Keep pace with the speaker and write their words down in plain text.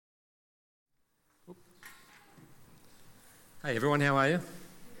Hey everyone, how are you?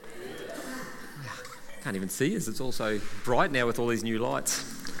 Can't even see us, it's all so bright now with all these new lights.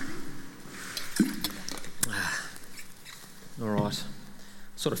 All right.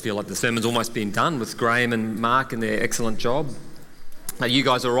 Sort of feel like the sermon's almost been done with Graham and Mark and their excellent job. Are you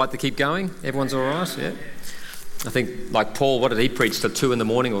guys all right to keep going? Everyone's all right? Yeah. I think, like Paul, what did he preach till 2 in the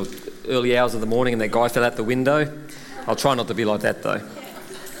morning or early hours of the morning and that guy fell out the window? I'll try not to be like that though.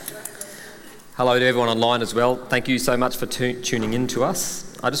 Hello to everyone online as well. Thank you so much for tuning in to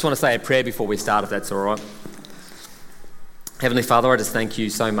us. I just want to say a prayer before we start, if that's all right. Heavenly Father, I just thank you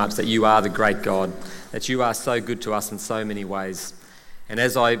so much that you are the great God, that you are so good to us in so many ways. And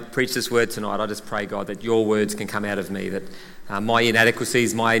as I preach this word tonight, I just pray, God, that your words can come out of me, that my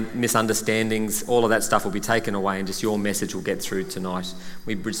inadequacies, my misunderstandings, all of that stuff will be taken away and just your message will get through tonight.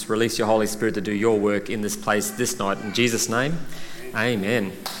 We just release your Holy Spirit to do your work in this place this night. In Jesus' name,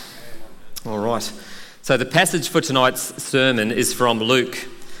 amen. All right. So the passage for tonight's sermon is from Luke.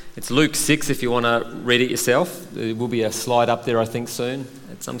 It's Luke 6 if you want to read it yourself. There will be a slide up there, I think, soon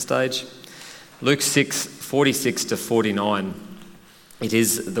at some stage. Luke 6, 46 to 49. It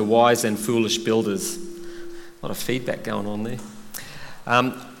is the wise and foolish builders. A lot of feedback going on there.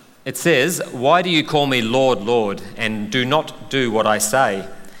 It says, "Why do you call me Lord, Lord, and do not do what I say?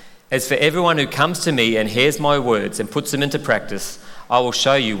 As for everyone who comes to me and hears my words and puts them into practice, I will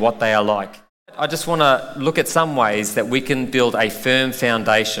show you what they are like." I just want to look at some ways that we can build a firm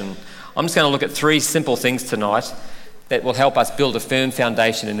foundation. I'm just going to look at 3 simple things tonight that will help us build a firm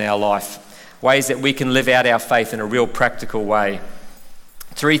foundation in our life. Ways that we can live out our faith in a real practical way.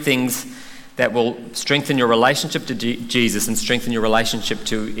 3 things that will strengthen your relationship to Jesus and strengthen your relationship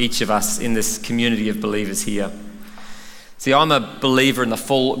to each of us in this community of believers here. See, I'm a believer in the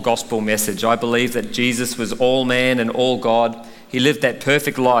full gospel message. I believe that Jesus was all man and all God. He lived that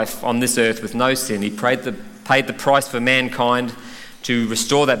perfect life on this earth with no sin. He paid the price for mankind to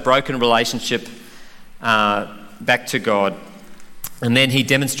restore that broken relationship back to God. And then he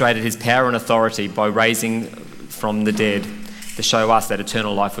demonstrated his power and authority by raising from the dead to show us that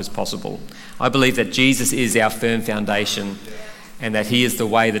eternal life was possible. I believe that Jesus is our firm foundation and that he is the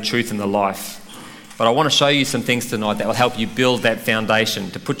way, the truth and the life. But I want to show you some things tonight that will help you build that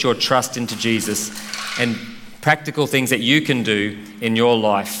foundation, to put your trust into Jesus and practical things that you can do in your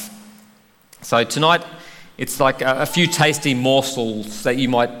life. So tonight, it's like a few tasty morsels that you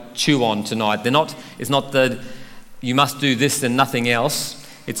might chew on tonight. It's not the, you must do this and nothing else.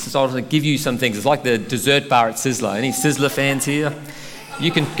 It's sort of to give you some things. It's like the dessert bar at Sizzler. Any Sizzler fans here?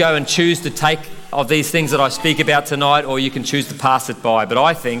 You can go and choose to take of these things that I speak about tonight, or you can choose to pass it by. But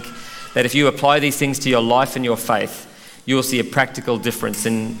I think that if you apply these things to your life and your faith, you will see a practical difference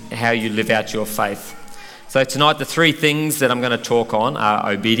in how you live out your faith. So tonight, the 3 things that I'm going to talk on are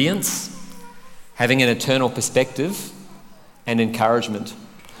obedience, having an eternal perspective, and encouragement.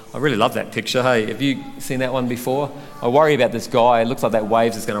 I really love that picture. Hey, have you seen that one before? I worry about this guy. It looks like that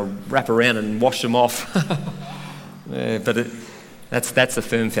wave is going to wrap around and wash him off. Yeah, but that's a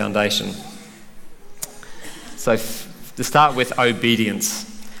firm foundation. So to start with obedience.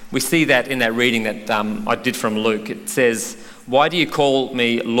 We see that in that reading that I did from Luke. It says, "Why do you call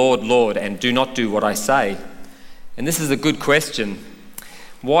me Lord, Lord, and do not do what I say?" And this is a good question.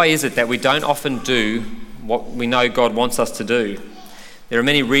 Why is it that we don't often do what we know God wants us to do? There are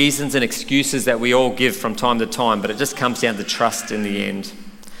many reasons and excuses that we all give from time to time, but it just comes down to trust in the end.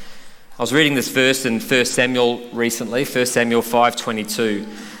 I was reading this verse in 1 Samuel recently, 1 Samuel 5:22,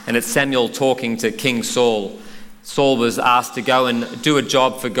 and it's Samuel talking to King Saul. Saul was asked to go and do a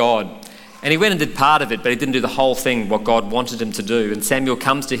job for God. And he went and did part of it, but he didn't do the whole thing, what God wanted him to do. And Samuel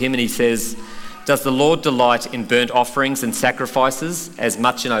comes to him and he says, "Does the Lord delight in burnt offerings and sacrifices as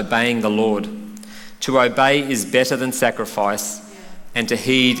much in obeying the Lord? To obey is better than sacrifice, and to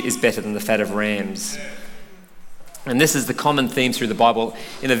heed is better than the fat of rams." And this is the common theme through the Bible.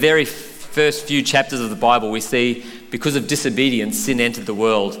 In the very first few chapters of the Bible, we see because of disobedience, sin entered the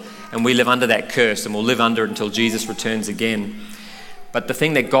world. And we live under that curse, and we'll live under it until Jesus returns again. But the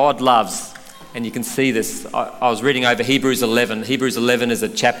thing that God loves, and you can see this, I was reading over Hebrews 11. Hebrews 11 is a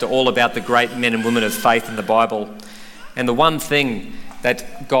chapter all about the great men and women of faith in the Bible. And the one thing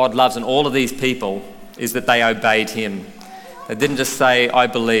that God loves in all of these people is that they obeyed him. They didn't just say, "I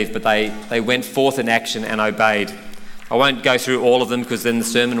believe," but they went forth in action and obeyed. I won't go through all of them because then the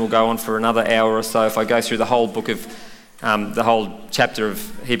sermon will go on for another hour or so if I go through the whole book of the whole chapter of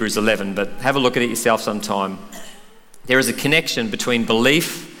Hebrews 11, but have a look at it yourself sometime. There is a connection between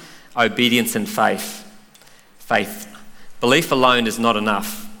belief, obedience and faith. Belief alone is not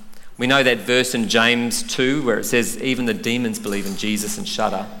enough. We know that verse in James 2 where it says even the demons believe in Jesus and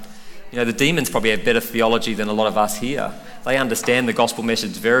shudder. You know, the demons probably have better theology than a lot of us here. They understand the gospel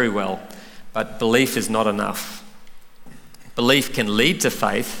message very well, but belief is not enough. Belief can lead to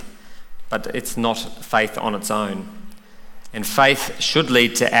faith, but it's not faith on its own. And faith should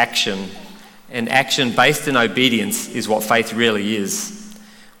lead to action, and action based in obedience is what faith really is.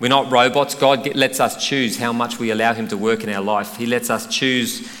 We're not robots. God lets us choose how much we allow him to work in our life. He lets us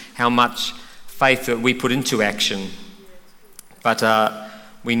choose how much faith that we put into action. But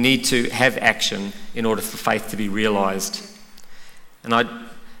we need to have action in order for faith to be realised. And I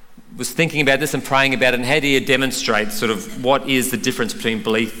was thinking about this and praying about it, and how do you demonstrate sort of what is the difference between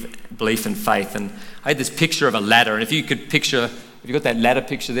belief and faith? And I had this picture of a ladder, and if you could picture, have you got that ladder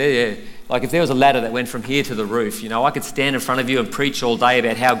picture there? Yeah. Like if there was a ladder that went from here to the roof, you know, I could stand in front of you and preach all day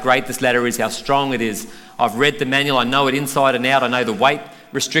about how great this ladder is, how strong it is. I've read the manual, I know it inside and out, I know the weight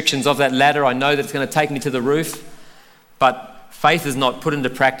restrictions of that ladder, I know that it's going to take me to the roof. But faith is not put into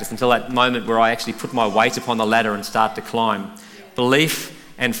practice until that moment where I actually put my weight upon the ladder and start to climb. Belief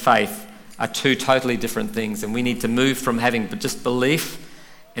and faith are two totally different things, and we need to move from having just belief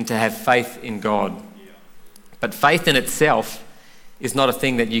and to have faith in God. But faith in itself is not a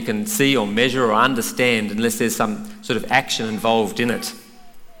thing that you can see or measure or understand unless there's some sort of action involved in it.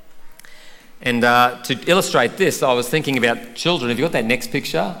 And to illustrate this, I was thinking about children. Have you got that next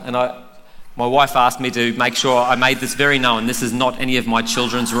picture? And my wife asked me to make sure I made this very known. This is not any of my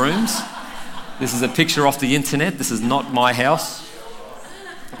children's rooms. This is a picture off the internet. This is not my house.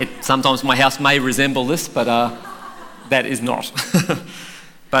 Sometimes my house may resemble this, but that is not.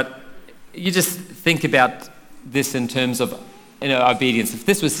 But you just think about this in terms of, you know, obedience. If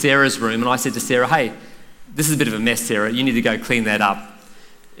this was Sarah's room and I said to Sarah, hey, this is a bit of a mess, Sarah, you need to go clean that up.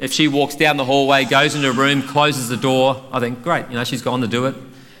 If she walks down the hallway, goes into her room, closes the door, I think, great, you know, she's gone to do it.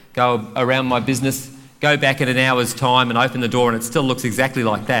 Go around my business, go back in an hour's time and open the door and it still looks exactly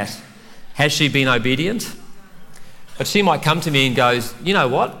like that. Has she been obedient? But she might come to me and goes, you know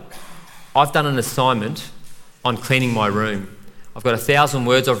what? I've done an assignment on cleaning my room. I've got 1,000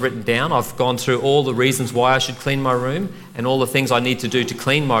 words I've written down. I've gone through all the reasons why I should clean my room and all the things I need to do to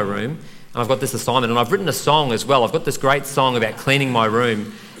clean my room. And I've got this assignment, and I've written a song as well. I've got this great song about cleaning my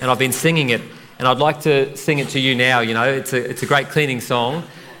room, and I've been singing it, and I'd like to sing it to you now. You know, it's a great cleaning song.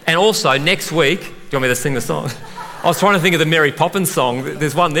 And also next week, do you want me to sing the song? I was trying to think of the Mary Poppins song.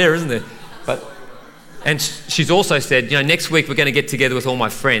 There's one there, isn't there? And she's also said, you know, next week we're going to get together with all my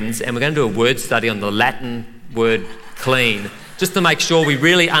friends and we're going to do a word study on the Latin word clean, just to make sure we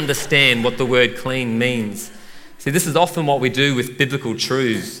really understand what the word clean means. See, this is often what we do with biblical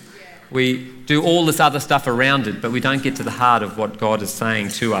truths. We do all this other stuff around it, but we don't get to the heart of what God is saying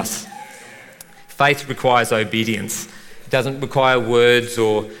to us. Faith requires obedience. It doesn't require words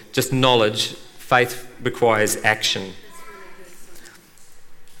or just knowledge. Faith requires action.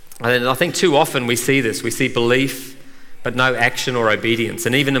 And I think too often we see this. We see belief, but no action or obedience.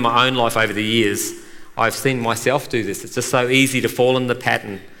 And even in my own life over the years, I've seen myself do this. It's just so easy to fall in the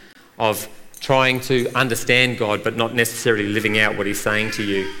pattern of trying to understand God, but not necessarily living out what he's saying to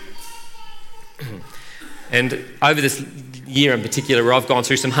you. And over this year in particular, where I've gone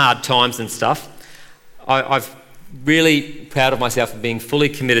through some hard times and stuff, I've really proud of myself for being fully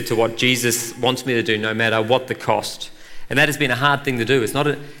committed to what Jesus wants me to do, no matter what the cost. And that has been a hard thing to do.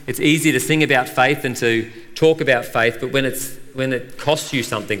 It's easy to sing about faith and to talk about faith, but when it costs you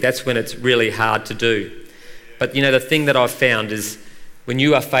something, that's when it's really hard to do. But you know, the thing that I've found is when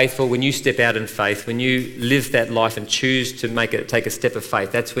you are faithful, when you step out in faith, when you live that life and choose to take a step of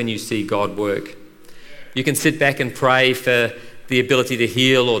faith, that's when you see God work. You can sit back and pray for the ability to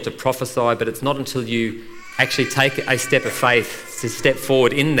heal or to prophesy, but it's not until you actually take a step of faith, to step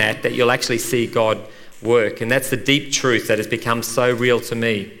forward in that you'll actually see God work. And that's the deep truth that has become so real to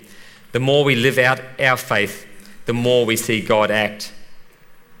me. The more we live out our faith, the more we see God act.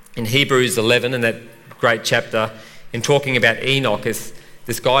 In Hebrews 11, in that great chapter, in talking about Enoch, as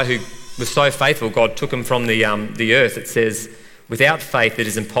this guy who was so faithful, God took him from the earth. It says, without faith it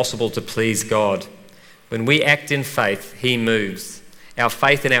is impossible to please God. When we act in faith, he moves. Our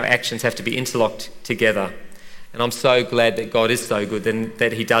faith and our actions have to be interlocked together. And I'm so glad that God is so good and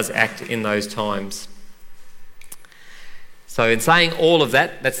that he does act in those times. So in saying all of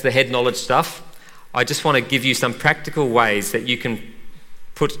that, that's the head knowledge stuff, I just want to give you some practical ways that you can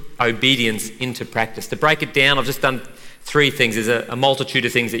put obedience into practice. To break it down, I've just done 3 things. There's a multitude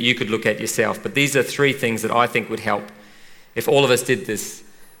of things that you could look at yourself, but these are 3 things that I think would help. If all of us did this,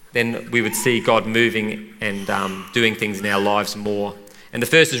 then we would see God moving and doing things in our lives more. And the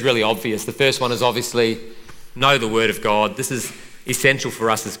first is really obvious. The first one is obviously know the Word of God. This is essential for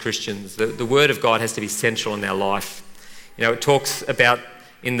us as Christians. The Word of God has to be central in our life. You know, it talks about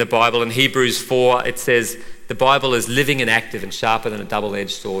in the Bible. In Hebrews 4, it says, the Bible is living and active and sharper than a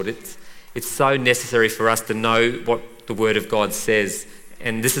double-edged sword. It's so necessary for us to know what the Word of God says.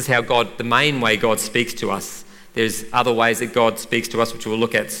 And this is how God, the main way God speaks to us. There's other ways that God speaks to us, which we'll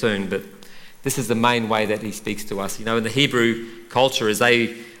look at soon, but this is the main way that he speaks to us. You know, in the Hebrew culture, as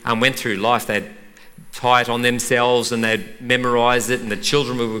they went through life, they'd tie it on themselves and they'd memorise it, and the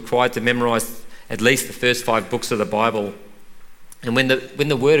children were required to memorise at least the first 5 books of the Bible. And when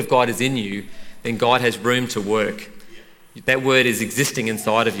the Word of God is in you, then God has room to work. That Word is existing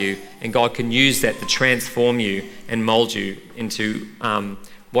inside of you, and God can use that to transform you and mould you into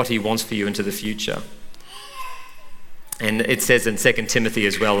what he wants for you into the future. And it says in 2 Timothy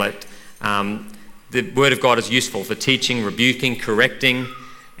as well that the Word of God is useful for teaching, rebuking, correcting,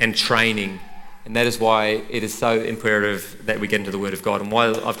 and training. And that is why it is so imperative that we get into the Word of God. And why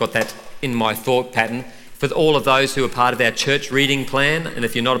I've got that in my thought pattern for all of those who are part of our church reading plan. And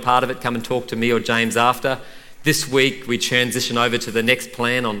if you're not a part of it, come and talk to me or James after. This week we transition over to the next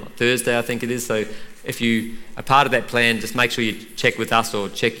plan on Thursday, I think it is. So if you are part of that plan, just make sure you check with us or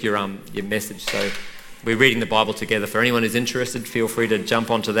check your message. So we're reading the Bible together. For anyone who's interested, feel free to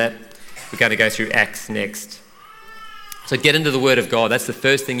jump onto that. We're going to go through Acts next. So get into the Word of God. That's the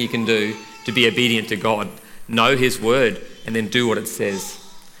first thing you can do to be obedient to God. Know his Word and then do what it says.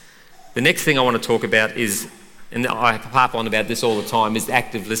 The next thing I want to talk about is, and I harp on about this all the time, is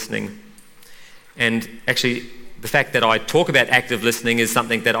active listening. And actually, the fact that I talk about active listening is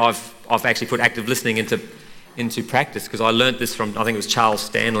something that I've actually put active listening into practice, because I learnt this from, I think it was Charles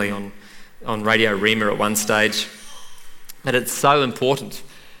Stanley on Radio Rima at one stage, that it's so important.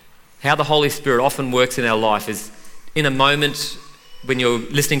 How the Holy Spirit often works in our life is in a moment when you're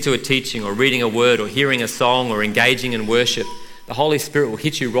listening to a teaching or reading a word or hearing a song or engaging in worship, the Holy Spirit will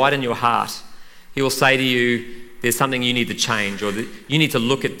hit you right in your heart. He will say to you, there's something you need to change, or you need to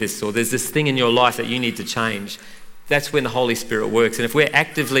look at this, or there's this thing in your life that you need to change. That's when the Holy Spirit works. And if we're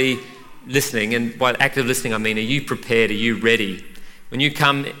actively listening, and by active listening I mean, are you prepared? Are you ready? When you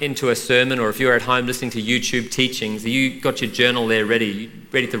come into a sermon, or if you're at home listening to YouTube teachings, you got your journal there ready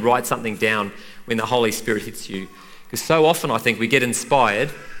to write something down when the Holy Spirit hits you. Because so often I think we get inspired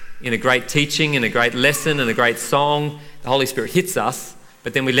in a great teaching, in a great lesson, in a great song. The Holy Spirit hits us,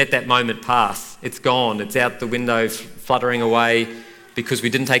 but then we let that moment pass. It's gone. It's out the window, fluttering away, because we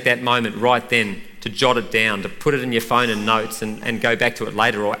didn't take that moment right then to jot it down, to put it in your phone and notes and go back to it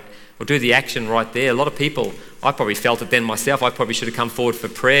later, or do the action right there. A lot of people, I probably felt it then myself. I probably should have come forward for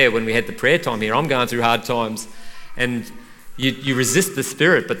prayer when we had the prayer time here. I'm going through hard times. And you resist the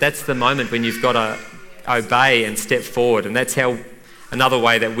Spirit, but that's the moment when you've got to obey and step forward. And that's how another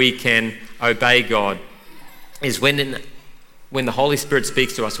way that we can obey God is when the Holy Spirit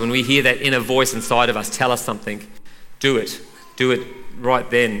speaks to us, when we hear that inner voice inside of us tell us something, do it right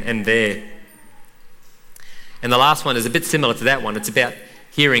then and there. And the last one is a bit similar to that one. It's about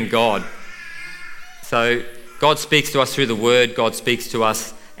hearing God. So God speaks to us through the Word. God speaks to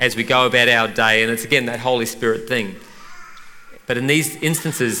us as we go about our day, and it's again that Holy Spirit thing. But in these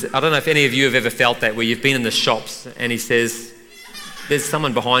instances, I don't know if any of you have ever felt that, where you've been in the shops and he says, there's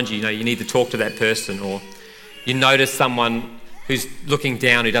someone behind you, you need to talk to that person, or you notice someone who's looking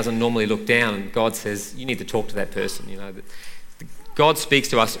down who doesn't normally look down, and God says, you need to talk to that person. God speaks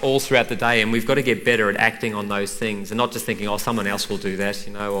to us all throughout the day, and we've got to get better at acting on those things and not just thinking, someone else will do that,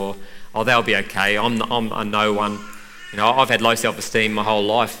 or they'll be okay, I'm a no one. I've had low self-esteem my whole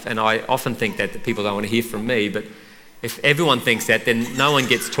life, and I often think that people don't want to hear from me, but if everyone thinks that, then no one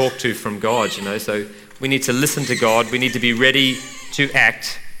gets talked to from God, So we need to listen to God. We need to be ready to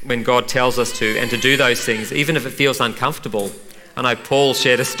act when God tells us to, and to do those things, even if it feels uncomfortable. I know Paul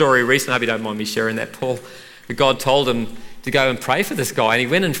shared a story recently. I hope you don't mind me sharing that, Paul. That God told him to go and pray for this guy, and he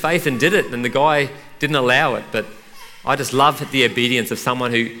went in faith and did it, and the guy didn't allow it. But I just love the obedience of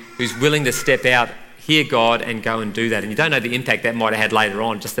someone who's willing to step out, hear God, and go and do that. And you don't know the impact that might have had later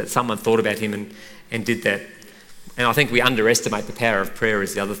on, just that someone thought about him and did that. And I think we underestimate the power of prayer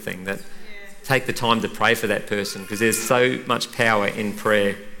is the other thing, that take the time to pray for that person, because there's so much power in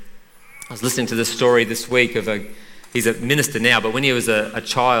prayer. I was listening to this story this week of he's a minister now, but when he was a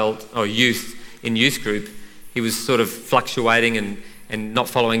child or youth in youth group, he was sort of fluctuating and not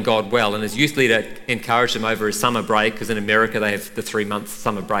following God well. And his youth leader encouraged him over his summer break, because in America they have the 3-month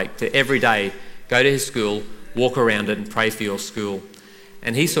summer break, to every day go to his school, walk around it and pray for your school.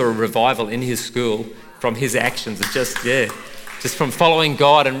 And he saw a revival in his school from his actions. It's just from following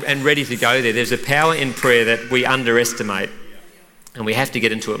God and ready to go there. There's a power in prayer that we underestimate, and we have to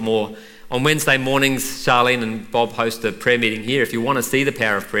get into it more. On Wednesday mornings, Charlene and Bob host a prayer meeting here. If you want to see the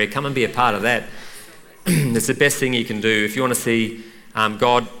power of prayer, come and be a part of that. It's the best thing you can do. If you want to see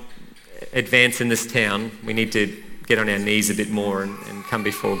God, advance in this town, we need to get on our knees a bit more and come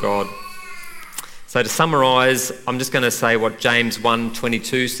before God. So to summarise, I'm just going to say what James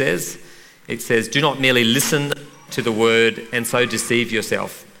 1:22 says. It says, "Do not merely listen to the word and so deceive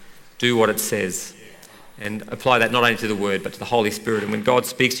yourself. Do what it says." And apply that not only to the word but to the Holy Spirit. And when God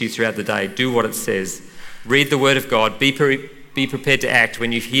speaks to you throughout the day, do what it says. Read the word of God. Be prepared to act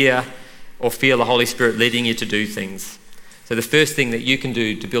when you hear or feel the Holy Spirit leading you to do things. So the first thing that you can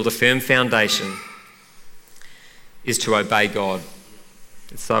do to build a firm foundation is to obey God.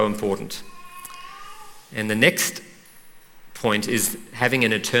 It's so important. And the next point is having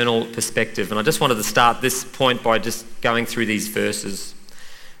an eternal perspective. And I just wanted to start this point by just going through these verses.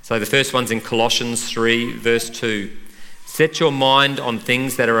 So the first one's in Colossians 3, verse 2. "Set your mind on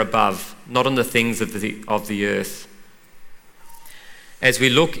things that are above, not on the things of the earth." As we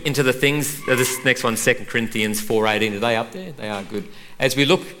look into the things, this next one, 2 Corinthians 4:18. Are they up there? They are, good. "As we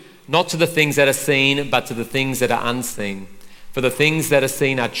look not to the things that are seen, but to the things that are unseen. For the things that are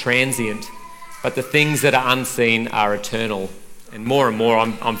seen are transient, but the things that are unseen are eternal." And more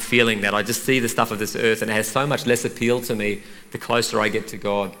I'm feeling that. I just see the stuff of this earth and it has so much less appeal to me the closer I get to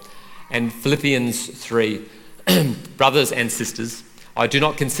God. And Philippians 3, "Brothers and sisters, I do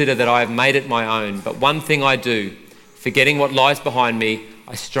not consider that I have made it my own, but one thing I do, forgetting what lies behind me,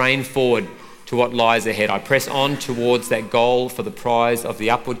 I strain forward to what lies ahead. I press on towards that goal for the prize of the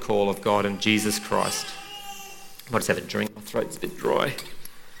upward call of God in Jesus Christ." I might just have a drink. My throat's a bit dry.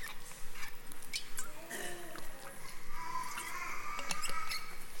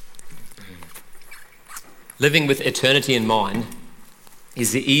 Living with eternity in mind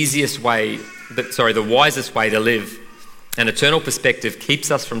is the wisest way to live. An eternal perspective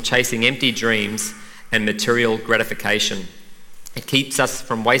keeps us from chasing empty dreams and material gratification. It keeps us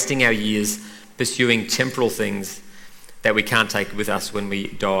from wasting our years pursuing temporal things that we can't take with us when we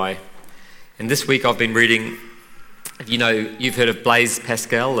die. And this week I've been reading, you've heard of Blaise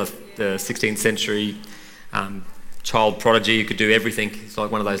Pascal, the 16th century child prodigy who could do everything. He's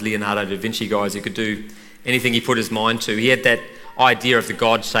like one of those Leonardo da Vinci guys who could do anything he put his mind to. He had that idea of the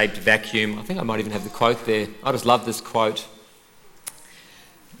God-shaped vacuum. I think I might even have the quote there. I just love this quote.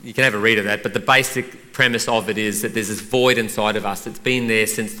 You can have a read of that, but the basic premise of it is that there's this void inside of us. It's been there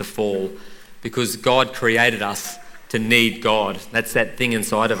since the fall because God created us to need God. That's that thing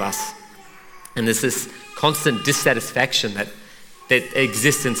inside of us. And there's this constant dissatisfaction that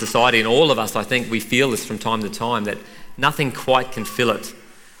exists in society, and all of us, I think, we feel this from time to time, that nothing quite can fill it.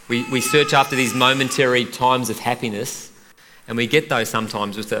 We search after these momentary times of happiness, and we get those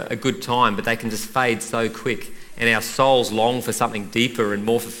sometimes with a good time, but they can just fade so quick. And our souls long for something deeper and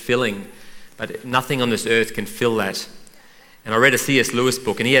more fulfilling, but nothing on this earth can fill that. And I read a C.S. Lewis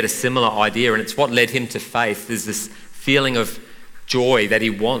book, and he had a similar idea, and it's what led him to faith. There's this feeling of joy that he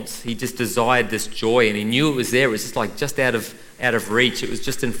wants. He just desired this joy, and he knew it was there. It was just like just out of reach. It was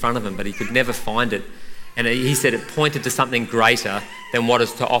just in front of him, but he could never find it. And he said it pointed to something greater than what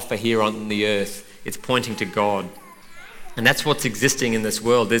is to offer here on the earth. It's pointing to God. And that's what's existing in this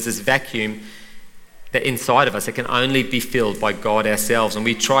world. There's this vacuum that inside of us that can only be filled by God ourselves. And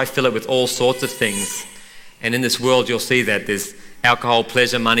we try to fill it with all sorts of things. And in this world, you'll see that there's alcohol,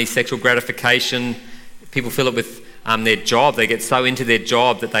 pleasure, money, sexual gratification. People fill it with their job. They get so into their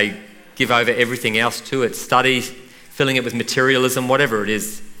job that they give over everything else to it. Study, filling it with materialism, whatever it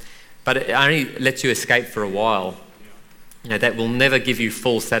is. But it only lets you escape for a while. That will never give you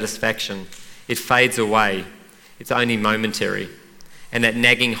full satisfaction. It fades away. It's only momentary. And that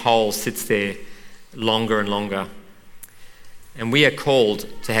nagging hole sits there longer and longer. And we are called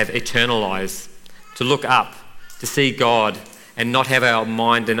to have eternal eyes, to look up, to see God, and not have our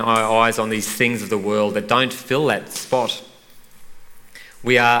mind and our eyes on these things of the world that don't fill that spot.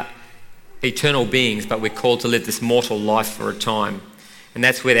 We are eternal beings, but we're called to live this mortal life for a time. And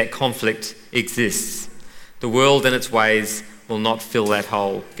that's where that conflict exists. The world and its ways will not fill that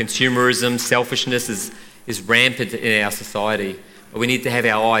hole. Consumerism, selfishness is rampant in our society. But we need to have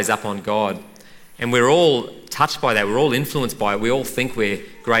our eyes up on God. And we're all touched by that. We're all influenced by it. We all think we're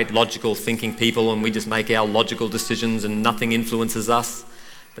great logical thinking people and we just make our logical decisions and nothing influences us.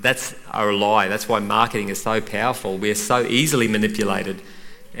 But that's a lie. That's why marketing is so powerful. We're so easily manipulated.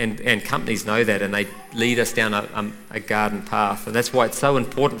 And companies know that, and they lead us down a garden path. And that's why it's so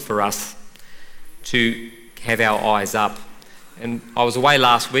important for us to have our eyes up. And I was away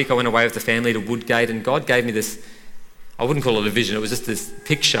last week. I went away with the family to Woodgate, and God gave me this, I wouldn't call it a vision, it was just this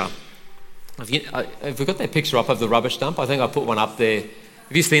picture. Have we got that picture up of the rubbish dump? I think I put one up there.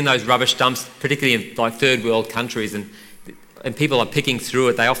 Have you seen those rubbish dumps, particularly in like third world countries, and people are picking through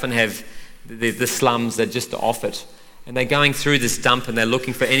it? They often have the slums that just off it. And they're going through this dump and they're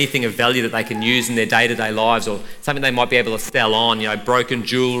looking for anything of value that they can use in their day-to-day lives, or something they might be able to sell on, broken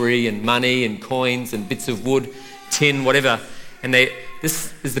jewellery and money and coins and bits of wood, tin, whatever. And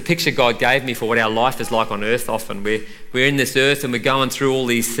this is the picture God gave me for what our life is like on earth often. We're in this earth and we're going through all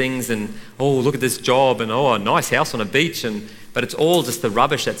these things and, oh, look at this job and, oh, a nice house on a beach. But it's all just the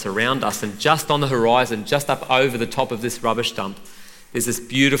rubbish that's around us. And just on the horizon, just up over the top of this rubbish dump, there's this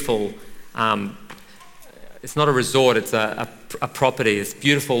beautiful... it's not a resort, it's a property. It's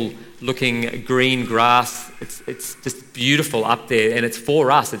beautiful looking green grass. It's just beautiful up there, and it's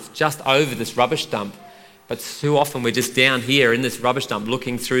for us. It's just over this rubbish dump. But too often we're just down here in this rubbish dump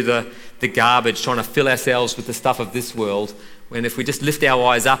looking through the garbage, trying to fill ourselves with the stuff of this world, when if we just lift our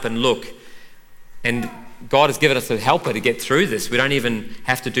eyes up and look, and God has given us a helper to get through this. We don't even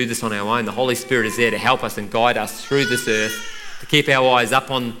have to do this on our own. The Holy Spirit is there to help us and guide us through this earth, to keep our eyes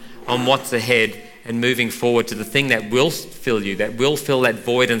up on what's ahead, and moving forward to the thing that will fill you, that will fill that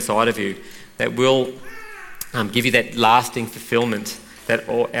void inside of you, that will give you that lasting fulfillment that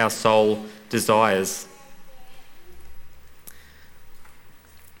our soul desires.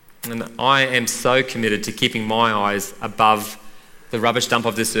 And I am so committed to keeping my eyes above the rubbish dump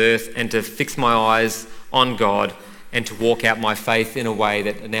of this earth, and to fix my eyes on God, and to walk out my faith in a way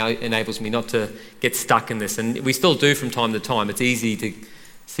that now enables me not to get stuck in this. And we still do from time to time. It's easy to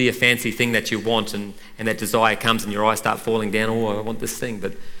see a fancy thing that you want, and that desire comes and your eyes start falling down. Oh, I want this thing.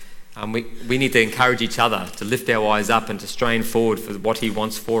 But we need to encourage each other to lift our eyes up and to strain forward for what he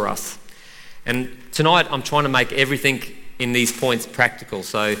wants for us. And tonight I'm trying to make everything in these points practical.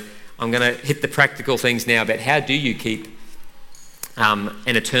 So I'm going to hit the practical things now about how do you keep an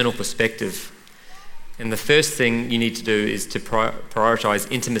eternal perspective. And the first thing you need to do is to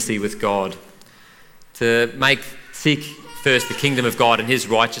prioritise intimacy with God. To seek first the kingdom of God and his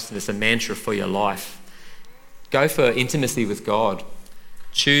righteousness a mantra for your life. Go for intimacy with God.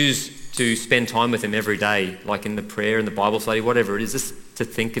 Choose to spend time with him every day, like in the prayer and the Bible study, whatever it is, just to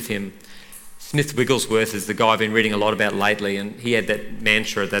think of him. Smith Wigglesworth is the guy I've been reading a lot about lately, and he had that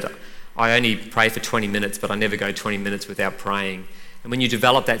mantra that I only pray for 20 minutes, but I never go 20 minutes without praying. And when you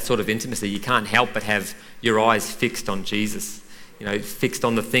develop that sort of intimacy, you can't help but have your eyes fixed on Jesus, fixed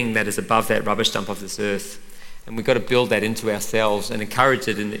on the thing that is above that rubbish dump of this earth. And we've got to build that into ourselves and encourage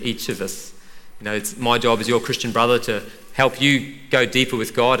it in each of us. It's my job as your Christian brother to help you go deeper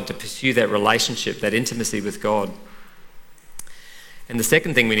with God and to pursue that relationship, that intimacy with God. And the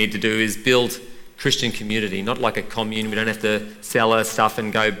second thing we need to do is build Christian community, not like a commune. We don't have to sell our stuff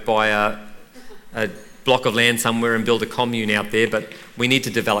and go buy a block of land somewhere and build a commune out there, but we need to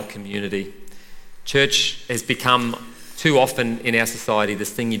develop community. Church has become too often in our society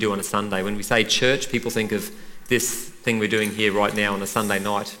this thing you do on a Sunday. When we say church, people think of this thing we're doing here right now on a Sunday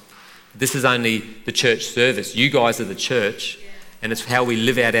night. This is only the church service. You guys are the church, and it's how we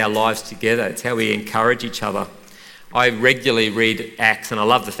live out our lives together. It's how we encourage each other. I regularly read Acts, and I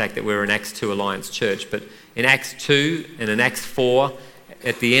love the fact that we're an Acts 2 Alliance church, but in Acts 2 and in Acts 4,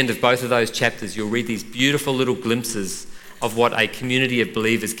 at the end of both of those chapters, you'll read these beautiful little glimpses of what a community of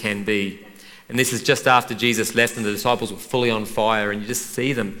believers can be. And this is just after Jesus left and the disciples were fully on fire, and you just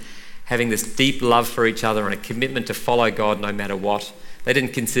see them having this deep love for each other and a commitment to follow God no matter what. They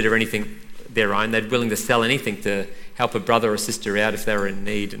didn't consider anything their own. They're willing to sell anything to help a brother or sister out if they were in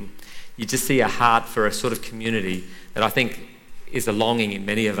need. And you just see a heart for a sort of community that I think is a longing in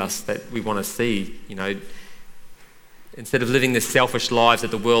many of us that we want to see, instead of living the selfish lives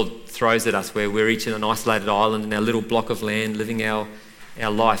that the world throws at us, where we're each in an isolated island in our little block of land, living our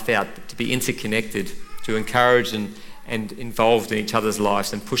life out, to be interconnected, to encourage and involved in each other's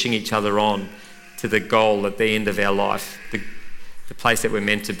lives and pushing each other on to the goal at the end of our life, the place that we're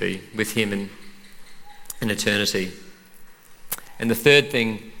meant to be with him in eternity. And the third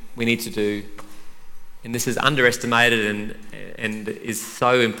thing we need to do, and this is underestimated and is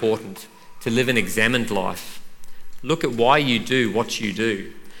so important, to live an examined life. Look at why you do what you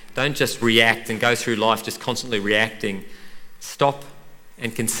do. Don't just react and go through life just constantly reacting. Stop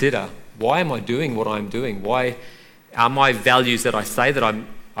and consider, why am I doing what I'm doing? Why are my values that I say that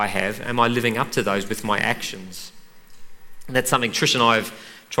I have, am I living up to those with my actions? And that's something Trish and I have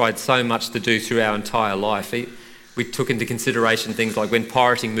tried so much to do through our entire life. We took into consideration things like when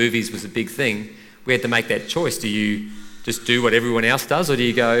pirating movies was a big thing, we had to make that choice. Do you just do what everyone else does, or do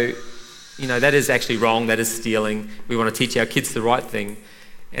you go, that is actually wrong, that is stealing, we want to teach our kids the right thing?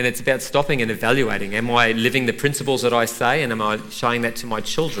 And it's about stopping and evaluating. Am I living the principles that I say, and am I showing that to my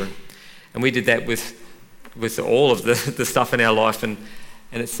children? And we did that with all of the stuff in our life, and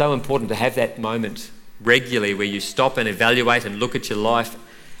it's so important to have that moment regularly where you stop and evaluate and look at your life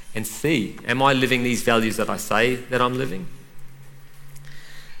and see, am I living these values that I say that I'm living?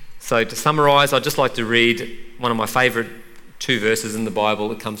 So to summarise, I'd just like to read one of my favourite 2 verses in the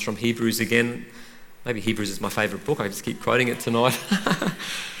Bible. It comes from Hebrews again. Maybe Hebrews is my favourite book. I just keep quoting it tonight.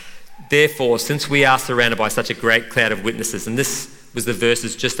 Therefore, since we are surrounded by such a great cloud of witnesses, and this was the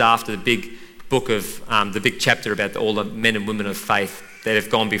verses just after the big book of, the big chapter about all the men and women of faith that have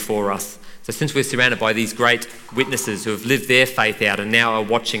gone before us. So since we're surrounded by these great witnesses who have lived their faith out and now are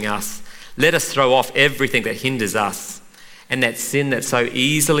watching us, let us throw off everything that hinders us and that sin that so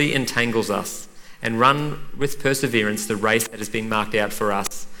easily entangles us, and run with perseverance the race that has been marked out for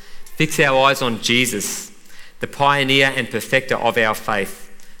us. Fix our eyes on Jesus, the pioneer and perfecter of our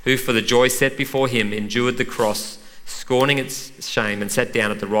faith, who for the joy set before him endured the cross, scorning its shame, and sat down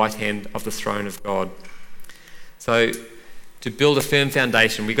at the right hand of the throne of God. So to build a firm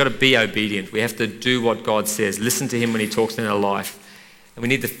foundation, we've got to be obedient. We have to do what God says, listen to him when he talks in our life. And we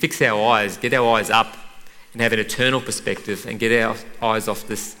need to fix our eyes, get our eyes up and have an eternal perspective, and get our eyes off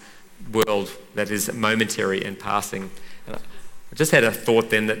this world that is momentary and passing. And I just had a thought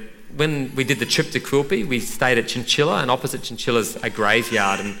then that when we did the trip to Quilpie, we stayed at Chinchilla, and opposite Chinchilla's a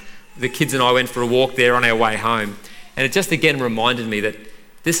graveyard, and the kids and I went for a walk there on our way home. And it just again reminded me that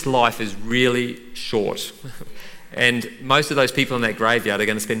this life is really short. And most of those people in that graveyard are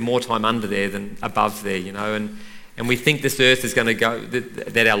going to spend more time under there than above there, you know. And we think this earth is going to go,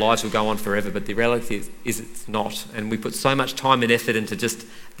 that our lives will go on forever, but the reality is it's not. And we put so much time and effort into just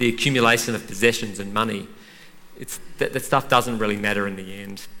the accumulation of possessions and money. That stuff doesn't really matter in the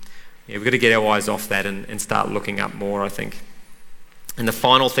end. Yeah, we've got to get our eyes off that and start looking up more, I think. And the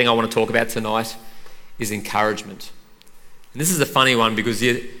final thing I want to talk about tonight is encouragement. And this is a funny one because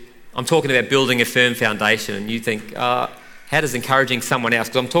I'm talking about building a firm foundation, and you think, how does encouraging someone else?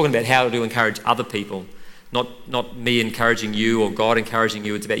 Because I'm talking about how to encourage other people, not me encouraging you or God encouraging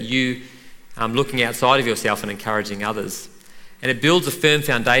you. It's about you looking outside of yourself and encouraging others. And it builds a firm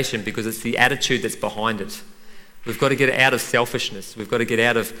foundation because it's the attitude that's behind it. We've got to get out of selfishness. We've got to get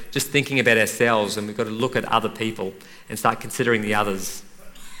out of just thinking about ourselves, and we've got to look at other people and start considering the others.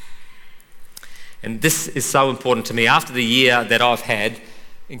 And this is so important to me. After the year that I've had,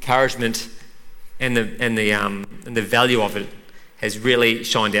 encouragement and the value of it has really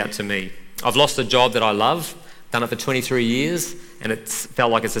shined out to me. I've lost a job that I love, done it for 23 years, and it's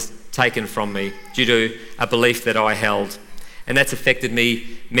felt like it's just taken from me due to a belief that I held. And that's affected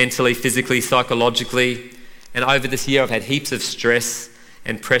me mentally, physically, psychologically. And over this year, I've had heaps of stress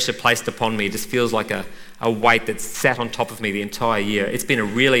and pressure placed upon me. It just feels like a weight that's sat on top of me the entire year. It's been a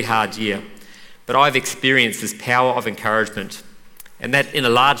really hard year. But I've experienced this power of encouragement. And that, in a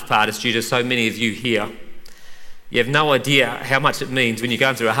large part, is due to so many of you here. You have no idea how much it means when you're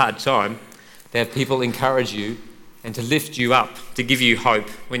going through a hard time to have people encourage you and to lift you up, to give you hope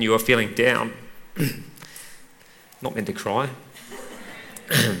when you are feeling down. Not meant to cry.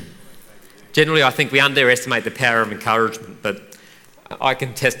 Generally, I think we underestimate the power of encouragement, but I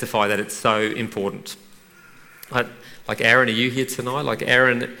can testify that it's so important. Like Aaron, are you here tonight? Like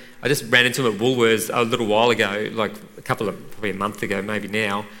Aaron, I just ran into him at Woolworths a little while ago, like probably a month ago, maybe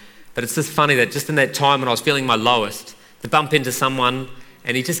now. But it's just funny that just in that time when I was feeling my lowest, to bump into someone,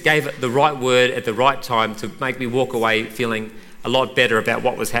 and he just gave the right word at the right time to make me walk away feeling a lot better about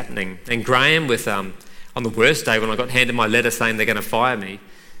what was happening. And Graham, on the worst day when I got handed my letter saying they're going to fire me,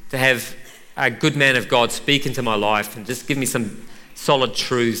 to have a good man of God speak into my life and just give me some solid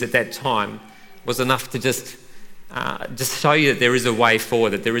truths at that time was enough to just show you that there is a way forward,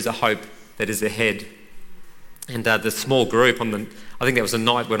 that there is a hope that is ahead. And the small group, I think that was the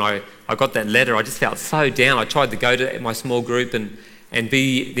night when I got that letter, I just felt so down. I tried to go to my small group and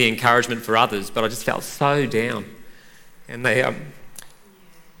be the encouragement for others, but I just felt so down. And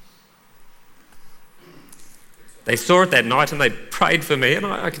they saw it that night and they prayed for me, and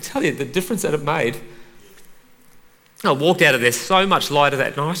I can tell you the difference that it made. I walked out of there so much lighter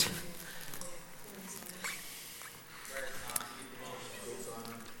that night.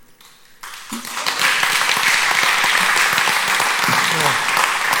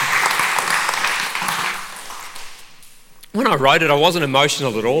 When I wrote it, I wasn't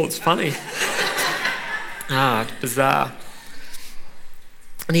emotional at all. It's funny. It's bizarre.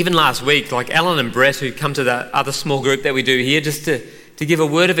 And even last week, like Alan and Brett, who come to the other small group that we do here, just to give a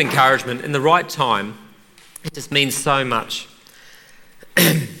word of encouragement in the right time, it just means so much.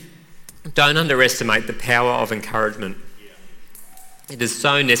 Don't underestimate the power of encouragement. It is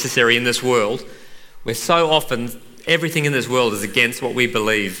so necessary in this world, where so often everything in this world is against what we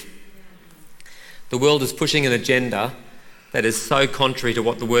believe. The world is pushing an agenda that is so contrary to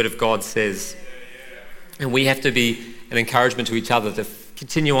what the Word of God says. And we have to be an encouragement to each other to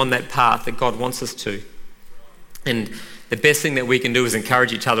continue on that path that God wants us to. And the best thing that we can do is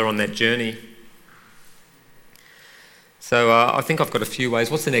encourage each other on that journey. So I think I've got a few ways.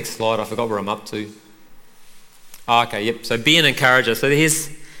 What's the next slide? I forgot where I'm up to. Okay, yep. So be an encourager. So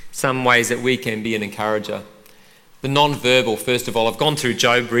here's some ways that we can be an encourager. The non-verbal, first of all. I've gone through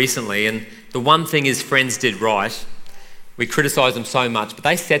Job recently, and the one thing his friends did right, we criticise them so much, but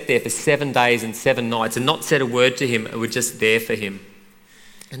they sat there for 7 days and 7 nights and not said a word to him and were just there for him.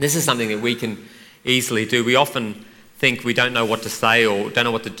 And this is something that we can easily do. We often think we don't know what to say or don't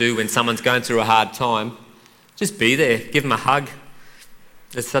know what to do when someone's going through a hard time. Just be there, give them a hug.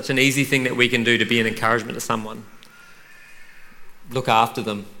 It's such an easy thing that we can do to be an encouragement to someone. Look after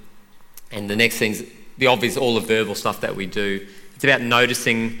them. And the next thing's the obvious, all the verbal stuff that we do. It's about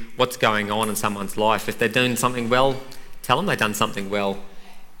noticing what's going on in someone's life. If they're doing something well, tell them they've done something well.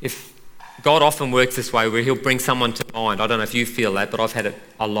 If God often works this way where he'll bring someone to mind. I don't know if you feel that, but I've had it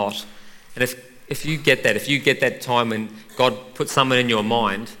a lot. And if you get that time when God puts someone in your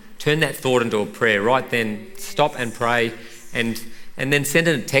mind, turn that thought into a prayer. Right then, stop and pray and then send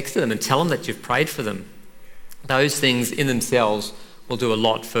a text to them and tell them that you've prayed for them. Those things in themselves will do a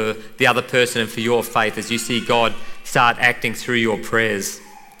lot for the other person and for your faith as you see God start acting through your prayers.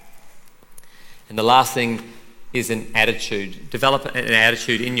 And the last thing is an attitude. Develop an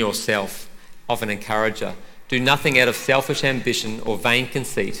attitude in yourself of an encourager. Do nothing out of selfish ambition or vain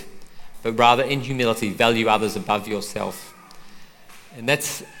conceit, but rather in humility value others above yourself. And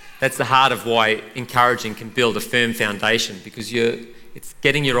that's the heart of why encouraging can build a firm foundation, because it's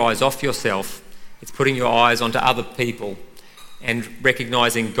getting your eyes off yourself, it's putting your eyes onto other people and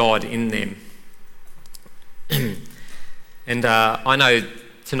recognising God in them. And I know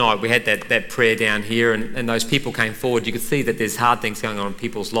tonight we had that prayer down here and those people came forward. You could see that there's hard things going on in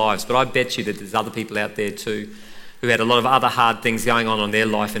people's lives, but I bet you that there's other people out there too who had a lot of other hard things going on in their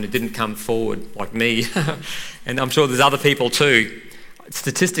life and it didn't come forward, like me. And I'm sure there's other people too.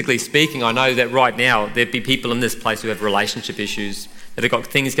 Statistically speaking, I know that right now there'd be people in this place who have relationship issues, that have got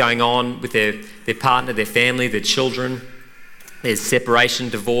things going on with their partner, their family, their children. There's separation,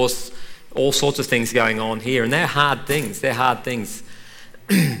 divorce, all sorts of things going on here. And they're hard things. I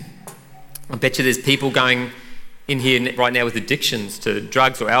bet you there's people going in here right now with addictions to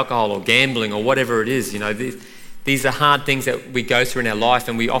drugs or alcohol or gambling or whatever it is. You know, these are hard things that we go through in our life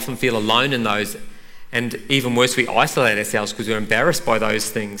and we often feel alone in those. And even worse, we isolate ourselves because we're embarrassed by those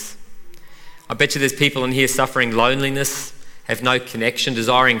things. I bet you there's people in here suffering loneliness, have no connection,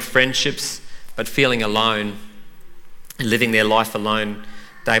 desiring friendships, but feeling alone and living their life alone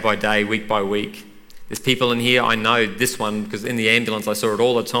day by day, week by week. There's people in here, I know this one because in the ambulance I saw it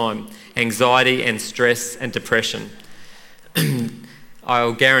all the time, anxiety and stress and depression.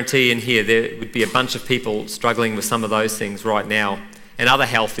 I'll guarantee in here there would be a bunch of people struggling with some of those things right now and other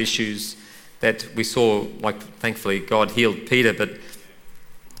health issues that we saw, like thankfully God healed Peter, but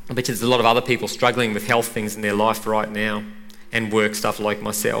I bet you there's a lot of other people struggling with health things in their life right now and work stuff like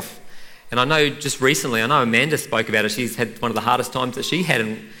myself. And I know just recently, Amanda spoke about it, she's had one of the hardest times that she had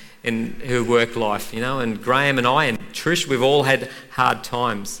in her work life, you know, and Graham and I and Trish, we've all had hard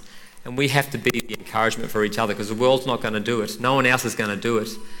times. And we have to be the encouragement for each other because the world's not going to do it. No one else is going to do it.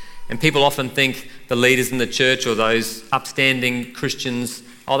 And people often think the leaders in the church or those upstanding Christians,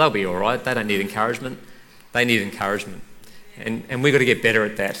 oh, they'll be all right. They don't need encouragement. They need encouragement. And we've got to get better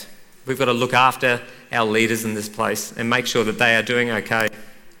at that. We've got to look after our leaders in this place and make sure that they are doing okay.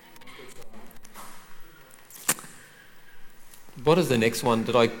 What is the next one?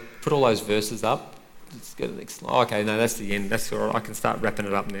 Did I put all those verses up? Let's go to the next slide. Oh, okay, no, that's the end. That's all right. I can start wrapping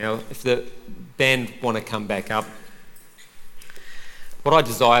it up now. If the band want to come back up. What I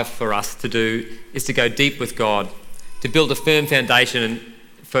desire for us to do is to go deep with God, to build a firm foundation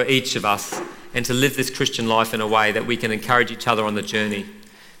for each of us, and to live this Christian life in a way that we can encourage each other on the journey,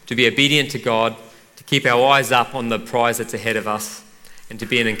 to be obedient to God, to keep our eyes up on the prize that's ahead of us, and to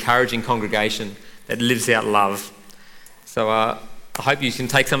be an encouraging congregation that lives out love. So I hope you can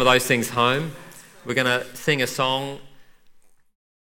take some of those things home. We're going to sing a song